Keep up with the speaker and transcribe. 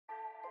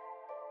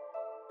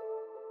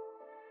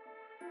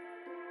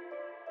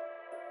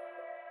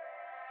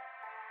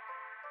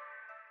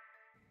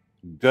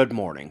Good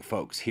morning,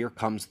 folks. Here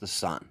comes the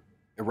sun.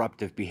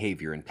 Eruptive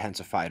behavior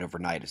intensified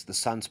overnight as the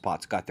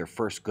sunspots got their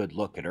first good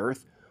look at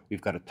Earth.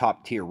 We've got a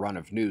top tier run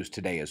of news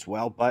today as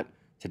well, but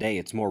today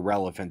it's more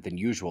relevant than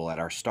usual at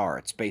our star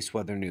at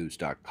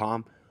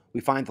spaceweathernews.com. We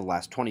find the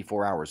last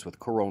 24 hours with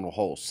coronal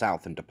holes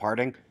south and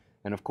departing,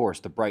 and of course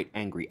the bright,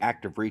 angry,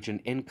 active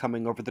region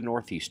incoming over the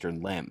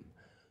northeastern limb.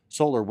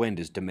 Solar wind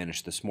is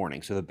diminished this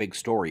morning, so the big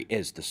story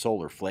is the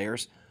solar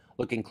flares.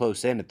 Looking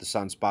close in at the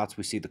sunspots,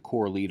 we see the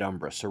core lead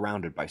umbra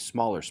surrounded by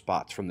smaller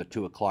spots from the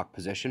 2 o'clock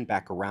position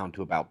back around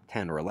to about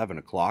 10 or 11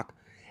 o'clock,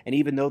 and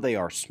even though they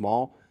are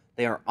small,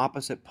 they are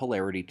opposite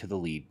polarity to the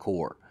lead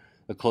core.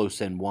 The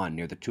close-in one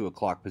near the 2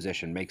 o'clock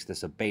position makes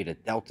this a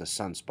beta-delta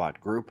sunspot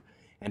group,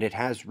 and it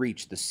has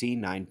reached the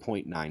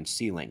C9.9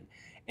 ceiling.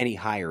 Any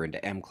higher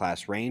into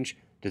M-class range,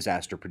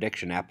 Disaster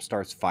Prediction app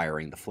starts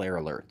firing the flare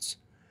alerts.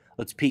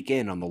 Let's peek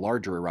in on the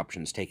larger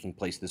eruptions taking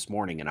place this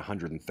morning in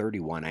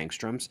 131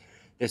 angstroms.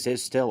 This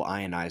is still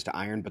ionized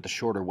iron, but the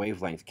shorter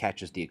wavelength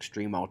catches the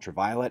extreme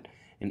ultraviolet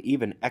and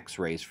even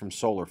X-rays from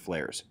solar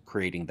flares,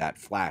 creating that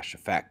flash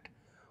effect.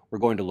 We're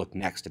going to look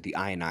next at the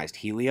ionized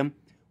helium.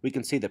 We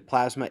can see that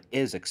plasma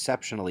is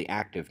exceptionally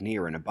active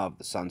near and above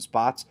the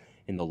sunspots.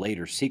 In the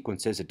later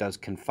sequences, it does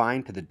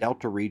confine to the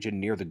delta region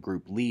near the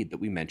group lead that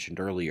we mentioned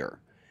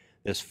earlier.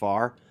 This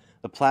far,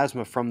 the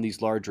plasma from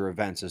these larger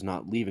events is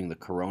not leaving the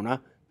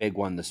corona. Big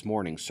one this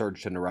morning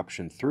surged an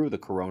eruption through the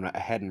corona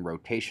ahead in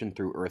rotation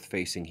through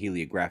Earth-facing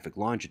heliographic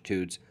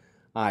longitudes.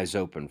 Eyes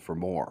open for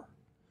more.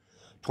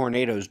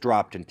 Tornadoes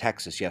dropped in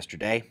Texas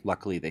yesterday.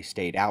 Luckily, they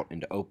stayed out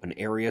into open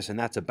areas, and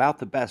that's about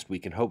the best we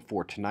can hope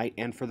for tonight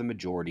and for the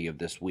majority of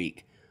this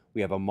week.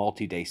 We have a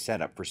multi-day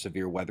setup for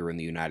severe weather in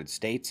the United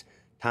States.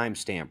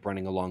 Timestamp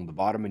running along the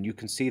bottom, and you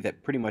can see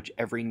that pretty much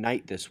every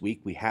night this week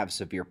we have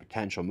severe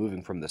potential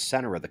moving from the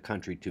center of the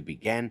country to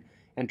begin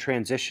and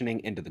transitioning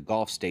into the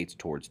Gulf states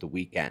towards the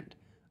weekend.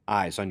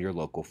 Eyes on your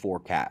local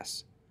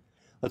forecasts.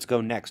 Let's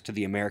go next to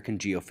the American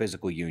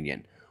Geophysical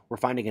Union. We're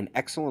finding an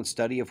excellent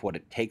study of what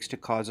it takes to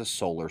cause a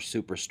solar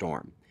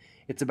superstorm.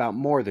 It's about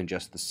more than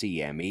just the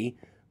CME,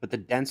 but the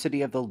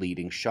density of the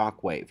leading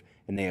shock wave,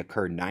 and they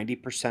occur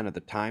 90% of the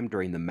time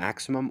during the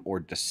maximum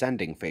or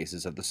descending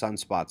phases of the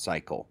sunspot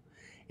cycle.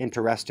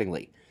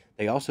 Interestingly,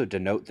 they also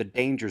denote the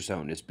danger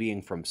zone as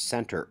being from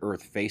center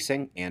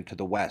Earth-facing and to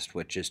the west,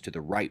 which is to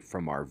the right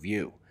from our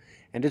view,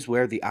 and is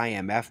where the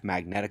IMF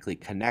magnetically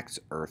connects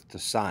Earth to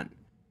Sun.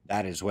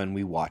 That is when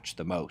we watch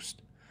the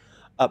most.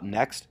 Up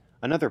next,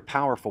 another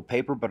powerful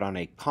paper but on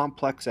a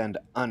complex and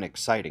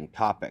unexciting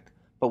topic,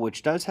 but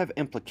which does have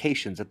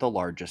implications at the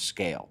largest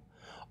scale.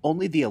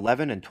 Only the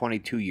 11 and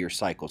 22-year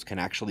cycles can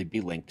actually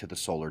be linked to the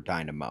solar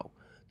dynamo.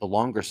 The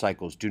longer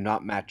cycles do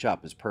not match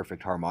up as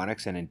perfect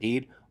harmonics and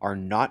indeed are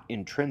not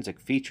intrinsic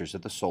features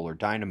of the solar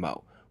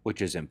dynamo,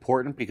 which is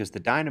important because the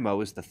dynamo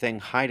is the thing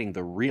hiding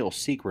the real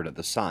secret of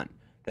the sun,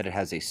 that it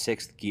has a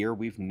sixth gear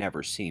we've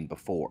never seen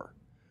before.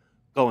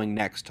 Going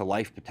next to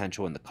life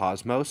potential in the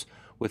cosmos,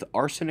 with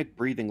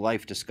arsenic-breathing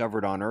life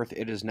discovered on Earth,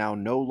 it is now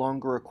no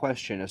longer a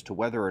question as to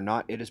whether or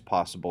not it is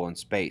possible in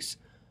space.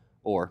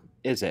 Or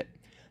is it?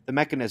 The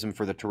mechanism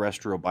for the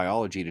terrestrial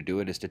biology to do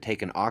it is to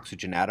take an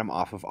oxygen atom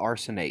off of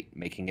arsenate,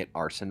 making it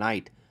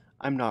arsenite.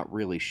 I'm not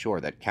really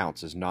sure that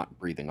counts as not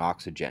breathing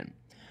oxygen.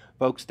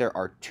 Folks, there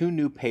are two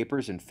new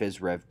papers in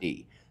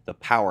PhysRevD, the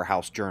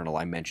powerhouse journal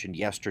I mentioned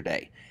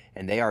yesterday,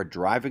 and they are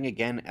driving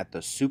again at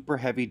the super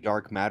heavy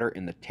dark matter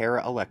in the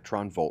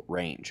tera-electron-volt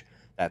range.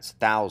 That's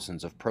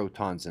thousands of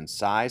protons in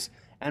size,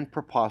 and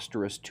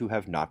preposterous to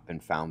have not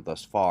been found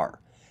thus far.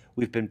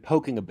 We've been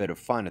poking a bit of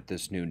fun at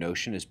this new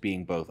notion as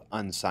being both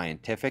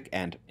unscientific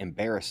and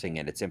embarrassing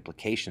in its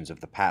implications of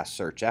the past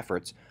search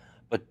efforts,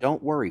 but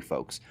don't worry,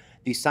 folks.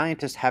 These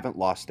scientists haven't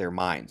lost their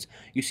minds.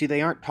 You see,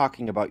 they aren't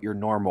talking about your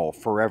normal,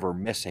 forever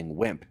missing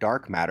WIMP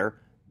dark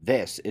matter.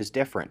 This is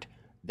different.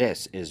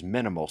 This is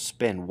minimal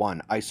spin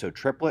 1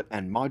 isotriplet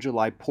and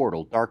moduli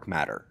portal dark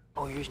matter.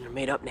 Oh, you're using their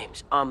made-up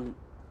names. I'm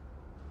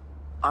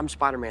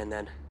Spider-Man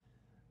then.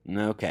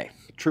 Okay,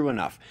 true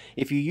enough.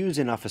 If you use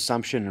enough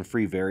assumption and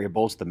free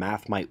variables, the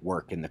math might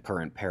work in the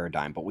current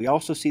paradigm, but we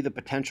also see the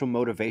potential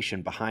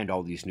motivation behind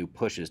all these new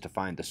pushes to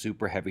find the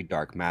super heavy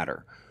dark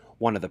matter.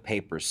 One of the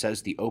papers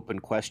says the open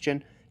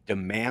question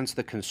demands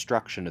the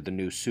construction of the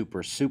new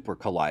super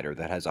collider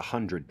that has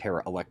 100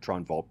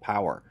 tera-electron-volt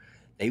power.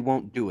 They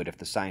won't do it if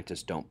the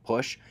scientists don't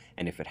push,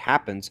 and if it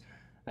happens,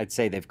 I'd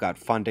say they've got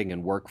funding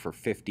and work for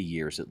 50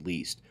 years at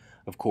least.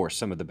 Of course,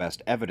 some of the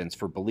best evidence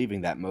for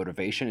believing that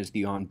motivation is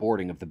the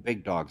onboarding of the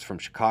big dogs from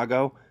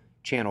Chicago.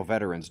 Channel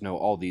veterans know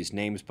all these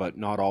names, but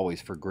not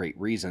always for great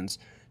reasons.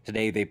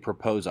 Today they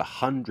propose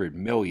 100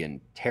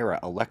 million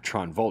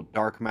tera-electron-volt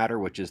dark matter,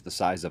 which is the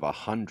size of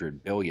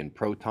 100 billion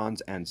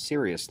protons, and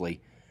seriously,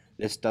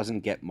 this doesn't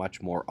get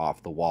much more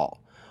off the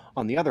wall.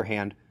 On the other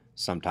hand,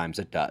 sometimes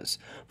it does.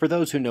 For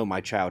those who know,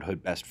 my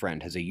childhood best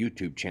friend has a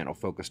YouTube channel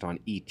focused on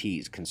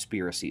ETs,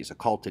 conspiracies,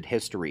 occulted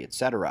history,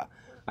 etc.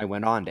 I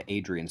went on to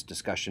Adrian's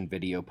discussion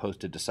video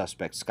posted to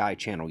Suspect Sky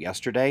channel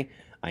yesterday.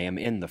 I am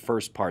in the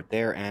first part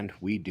there, and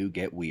we do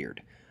get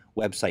weird.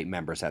 Website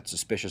members at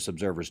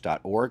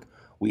suspiciousobservers.org.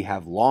 We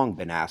have long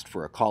been asked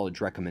for a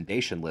college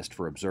recommendation list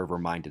for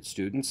observer-minded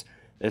students.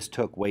 This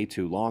took way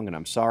too long, and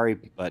I'm sorry,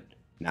 but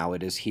now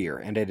it is here,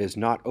 and it is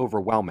not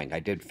overwhelming. I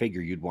did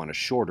figure you'd want a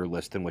shorter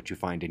list than what you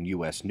find in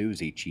U.S.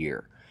 News each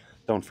year.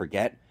 Don't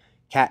forget,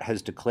 Kat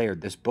has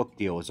declared this book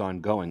deal is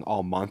ongoing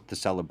all month to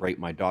celebrate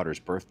my daughter's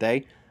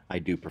birthday. I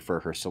do prefer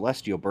her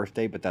celestial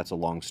birthday, but that's a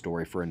long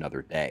story for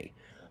another day.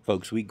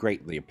 Folks, we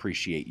greatly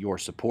appreciate your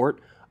support.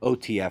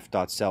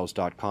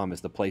 OTF.cells.com is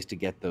the place to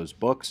get those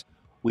books.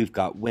 We've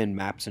got wind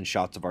maps and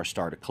shots of our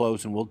star to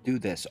close, and we'll do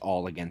this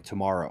all again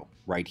tomorrow,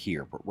 right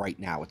here. But right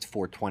now, it's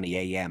 4:20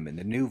 a.m. in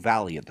the new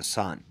Valley of the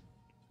Sun.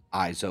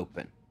 Eyes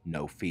open,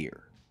 no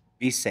fear.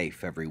 Be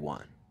safe,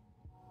 everyone.